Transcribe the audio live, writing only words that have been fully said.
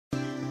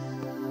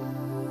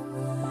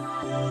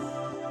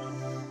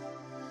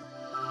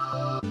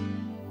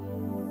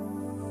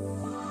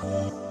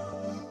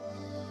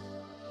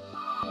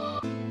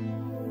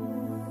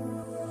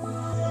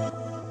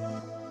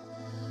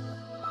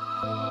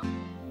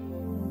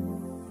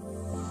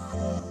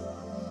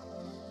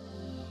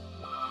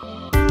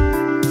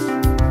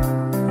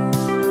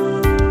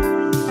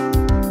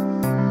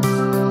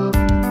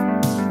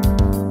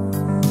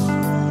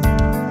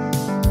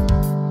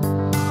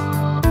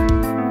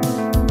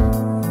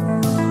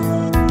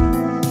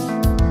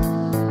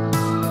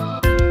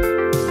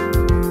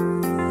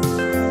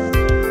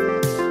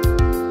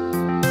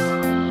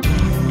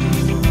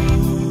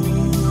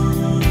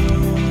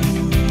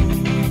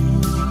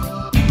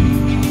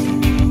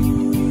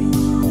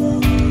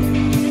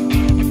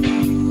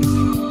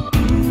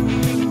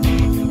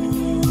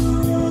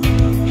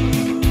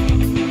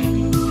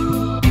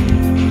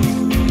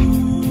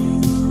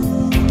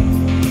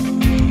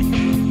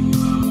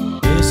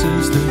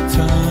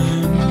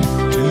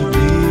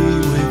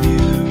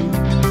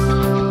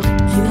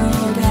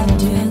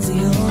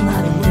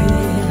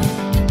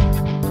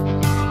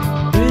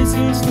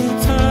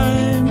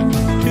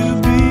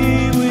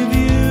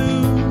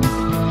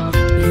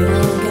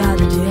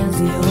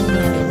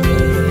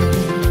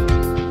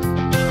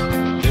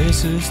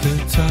This is the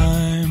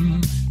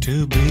time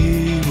to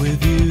be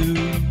with you.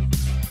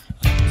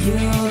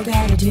 You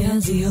gotta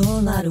dance the whole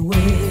night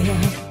away.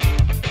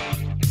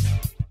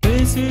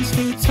 This is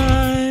the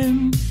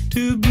time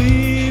to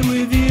be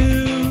with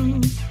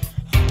you.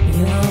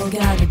 You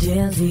gotta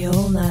dance the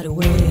whole night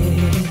away.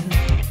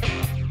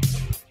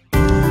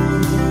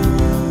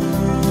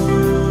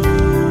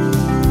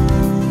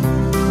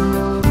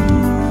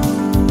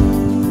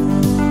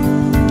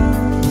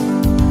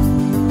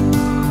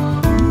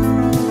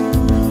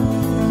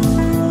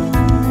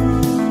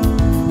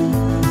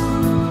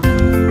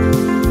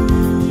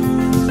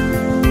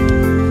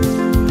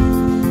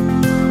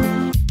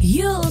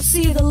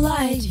 See the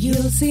light,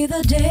 you'll see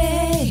the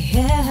day,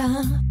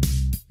 yeah.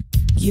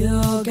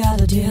 You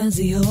gotta dance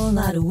the whole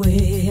night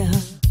away.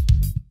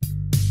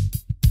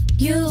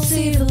 You'll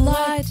see the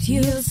light,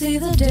 you'll see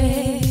the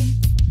day.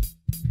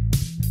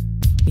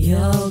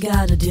 You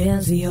gotta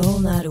dance the whole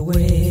night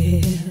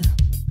away.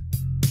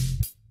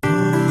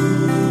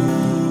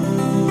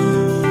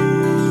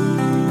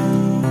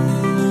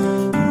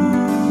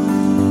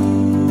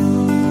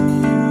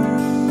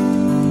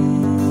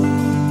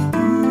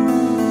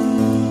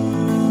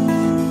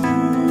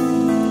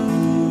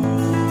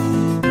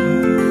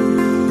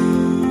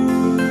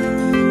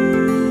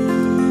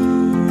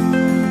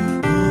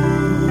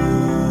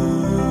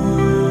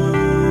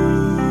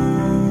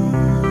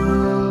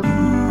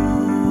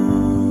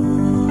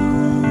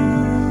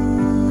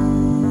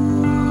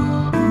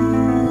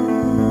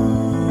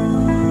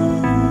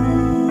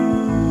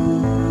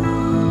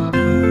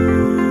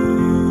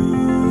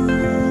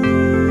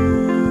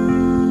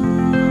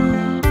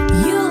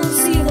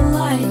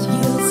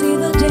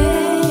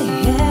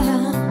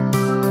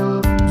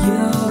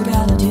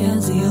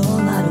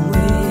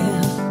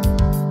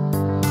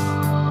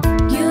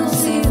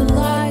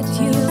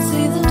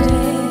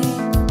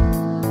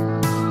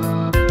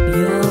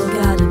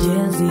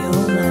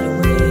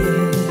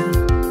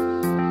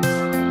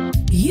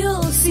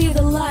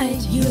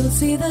 You'll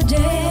see the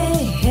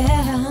day,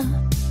 yeah.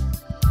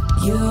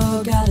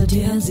 You gotta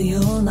dance the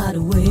whole night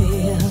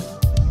away.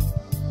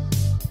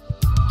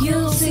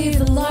 You'll see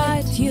the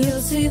light,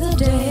 you'll see the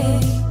day.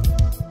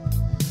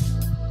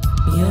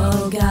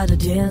 You gotta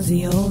dance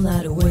the whole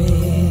night away.